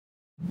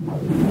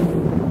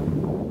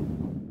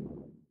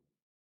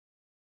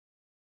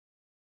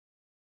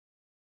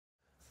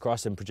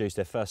Kryston produced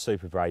their first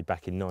super braid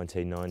back in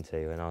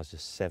 1990 when I was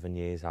just 7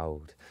 years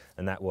old,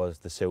 and that was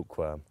the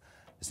silkworm.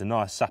 It's a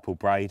nice supple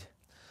braid.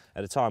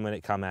 At the time when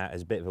it came out,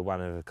 it's a bit of a one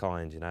of a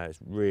kind, you know, it's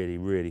really,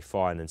 really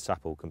fine and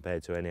supple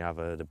compared to any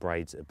other of the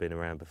braids that have been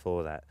around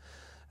before that.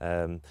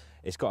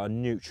 It's got a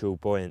neutral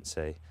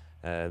buoyancy.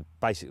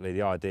 Basically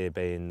the idea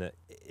being that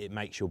it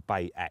makes your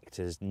bait act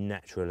as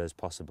natural as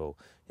possible,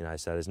 you know,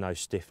 so there's no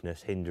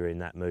stiffness hindering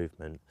that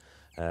movement.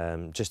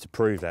 Just to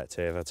prove that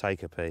to you, if I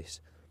take a piece,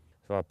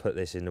 if I put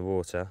this in the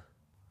water,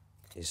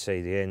 you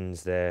see the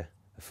ends there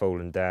are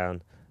falling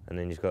down, and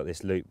then you've got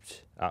this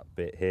looped up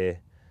bit here,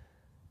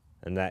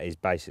 and that is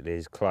basically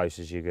as close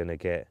as you're going to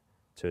get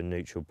to a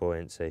neutral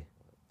buoyancy.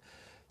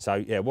 So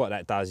yeah, what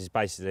that does is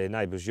basically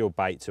enables your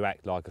bait to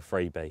act like a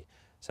freebie.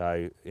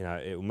 So, you know,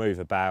 it will move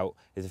about.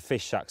 If the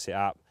fish sucks it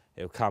up,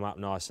 it'll come up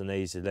nice and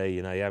easily.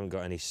 You know, you haven't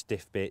got any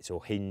stiff bits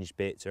or hinge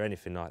bits or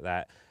anything like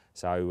that.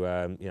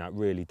 So, you know, it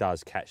really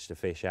does catch the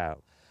fish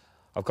out.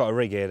 I've got a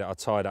rig here that I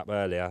tied up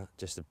earlier,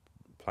 just a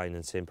plain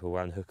and simple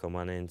one, hook on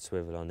one end,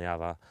 swivel on the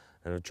other,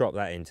 and I'll drop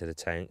that into the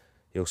tank.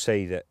 You'll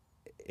see that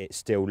it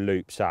still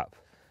loops up.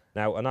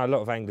 Now, I know a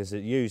lot of anglers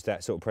that use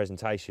that sort of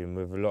presentation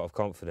with a lot of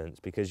confidence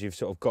because you've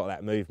sort of got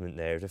that movement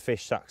there. If the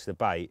fish sucks the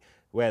bait,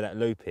 where that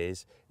loop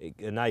is, it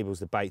enables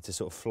the bait to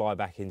sort of fly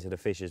back into the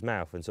fish's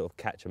mouth and sort of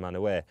catch them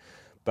unaware.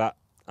 But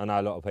I know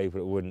a lot of people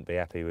that wouldn't be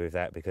happy with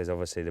that because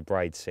obviously the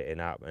braid's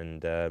sitting up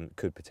and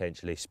could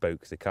potentially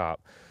spook the carp.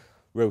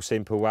 Real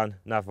simple one,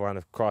 another one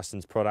of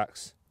Kryston's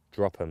products,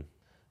 drop 'em.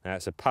 Now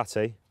it's a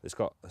putty that's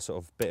got a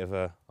sort of bit of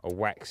a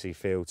waxy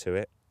feel to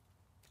it,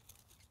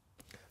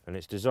 and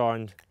it's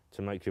designed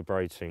to make your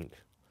braid sink.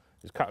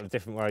 There's a couple of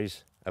different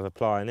ways of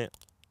applying it.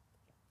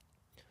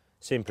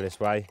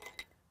 Simplest way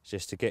is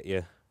just to get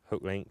your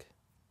hook link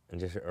and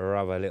just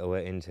rub a little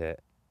bit into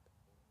it,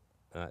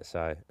 like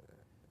so.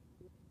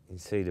 You can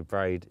see the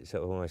braid, it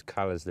sort of almost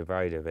colours the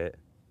braid a bit.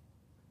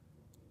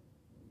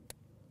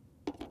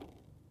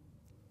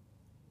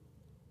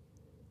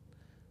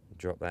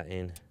 Drop that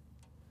in.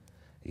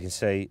 You can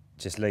see it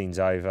just leans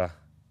over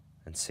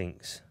and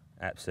sinks.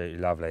 Absolutely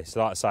lovely.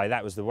 So like I say,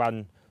 that was the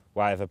one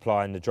way of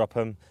applying the drop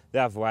 'em. The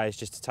other way is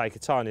just to take a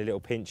tiny little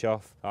pinch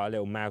off, like a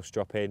little mouse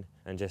drop in,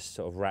 and just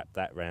sort of wrap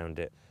that round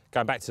it.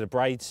 Going back to the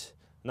braids,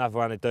 another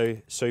one to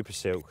do, super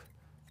silk.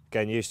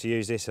 Again, used to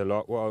use this a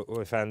lot. What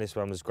we found this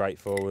one was great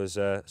for was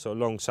sort of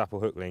long supple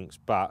hook links,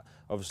 but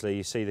obviously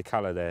you see the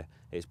colour there,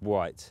 it's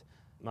white.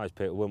 Most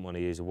people wouldn't want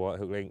to use a white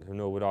hook link,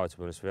 nor would I, to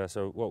be honest with you.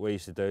 So what we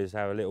used to do is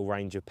have a little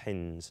range of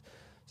pens.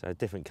 So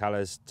different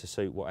colours to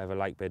suit whatever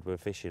lake bed we're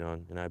fishing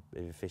on. You know,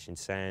 if you're fishing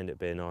sand, it'd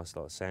be a nice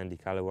like sandy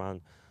colour one.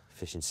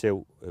 Fishing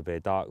silt, it'd be a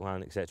dark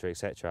one, etc,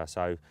 etc.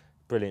 So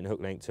brilliant hook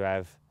link to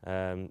have,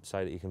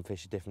 so that you can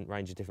fish a different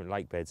range of different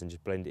lake beds and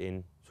just blend it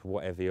in to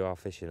whatever you are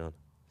fishing on.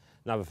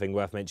 Another thing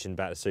worth mentioning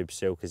about the Super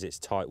Silk is its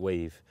tight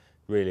weave,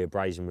 really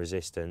abrasion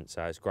resistant,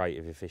 so it's great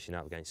if you're fishing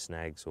up against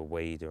snags or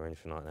weed or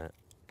anything like that.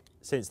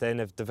 Since then,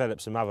 they've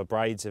developed some other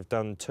braids. They've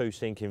done 2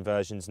 sinking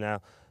versions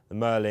now. The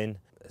Merlin,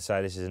 so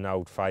this is an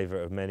old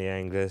favourite of many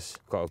anglers.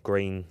 Got a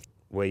green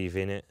weave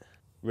in it,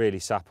 really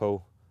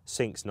supple,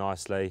 sinks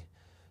nicely.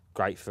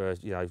 Great for,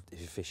 you know, if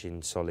you're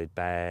fishing solid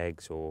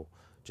bags or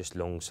just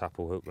long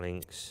supple hook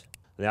links.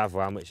 The other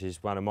one, which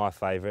is one of my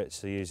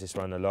favourites, I use this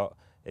one a lot,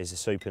 is the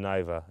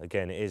Supernova.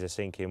 Again, it is a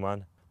sinking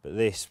one, but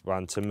this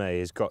one to me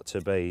has got to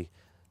be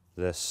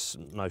the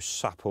most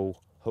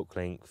supple hook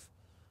length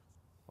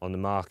on the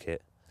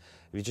market.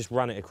 If you just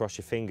run it across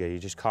your finger, you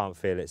just can't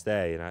feel it's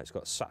there, you know. It's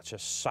got such a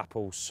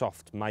supple,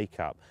 soft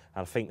makeup,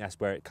 and I think that's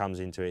where it comes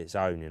into its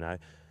own, you know.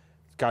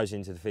 It goes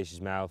into the fish's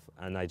mouth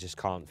and they just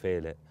can't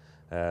feel it.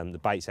 The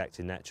bait's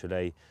acting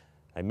naturally,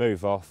 they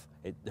move off,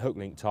 the hook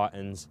link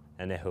tightens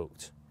and they're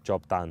hooked.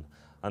 Job done.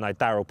 I know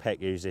Darryl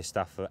Peck used this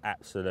stuff for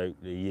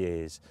absolutely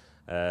years,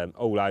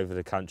 all over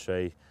the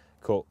country,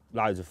 caught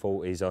loads of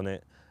 40s on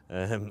it.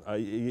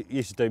 It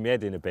used to do me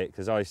head in a bit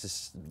because I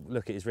used to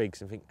look at his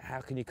rigs and think, how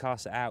can you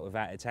cast it out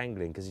without it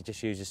angling? Because he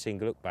just uses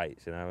single hook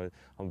baits, you know.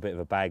 I'm a bit of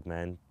a bag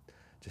man,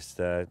 just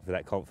for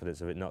that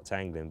confidence of it not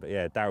tangling. But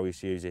yeah, Darryl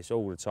used to use this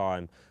all the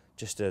time,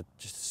 just a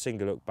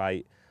single hook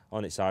bait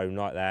on its own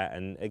like that.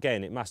 And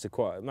again, it must have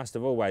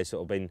always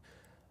sort of been,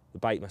 the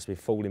bait must be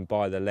falling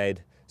by the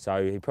lead.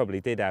 So he probably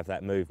did have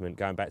that movement,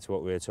 going back to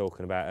what we were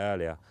talking about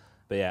earlier.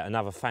 But yeah,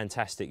 another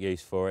fantastic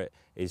use for it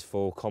is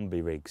for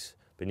combi rigs.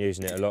 Been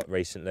using it a lot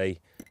recently,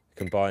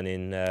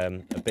 combining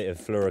a bit of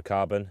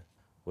fluorocarbon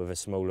with a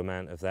small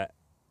amount of that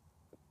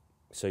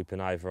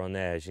Supernova on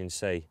there, as you can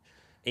see.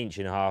 1.5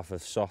 inches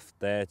of soft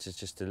there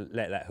just to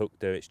let that hook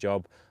do its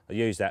job. I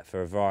use that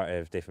for a variety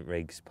of different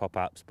rigs,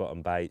 pop-ups,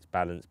 bottom baits,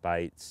 balance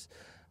baits.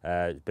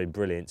 It's been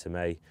brilliant to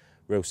me.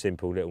 Real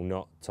simple little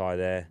knot tie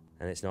there,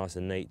 and it's nice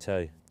and neat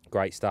too.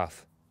 Great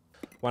stuff.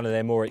 One of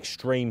their more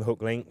extreme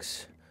hook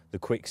links, the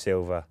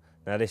Quicksilver.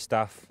 Now this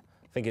stuff,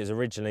 I think it was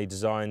originally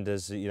designed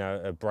as, you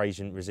know,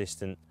 abrasion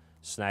resistant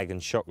snag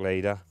and shock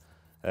leader,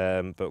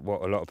 but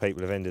what a lot of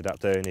people have ended up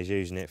doing is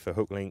using it for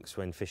hook links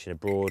when fishing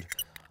abroad.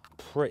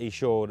 pretty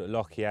sure that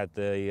Lockie had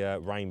the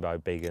rainbow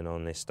biggin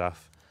on this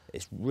stuff.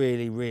 It's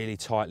really, really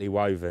tightly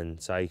woven,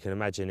 so you can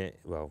imagine it,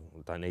 well,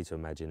 don't need to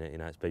imagine it, you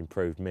know, it's been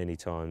proved many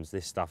times.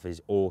 This stuff is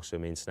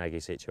awesome in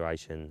snaggy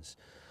situations.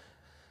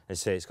 And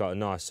see, it's got a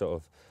nice sort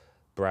of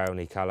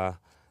browny colour.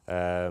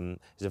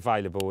 It's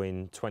available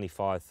in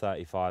 25,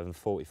 35 and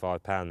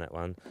 45 pound, that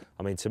one.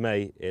 I mean, to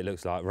me, it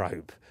looks like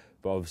rope,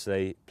 but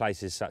obviously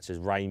places such as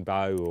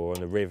Rainbow or on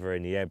the river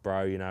in the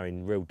Ebro, you know,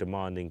 in real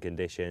demanding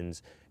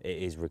conditions, it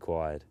is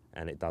required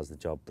and it does the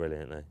job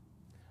brilliantly.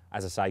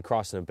 As I say,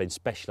 Kryston have been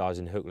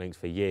specialising in hook links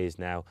for years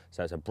now,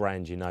 so it's a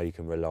brand you know you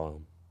can rely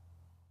on.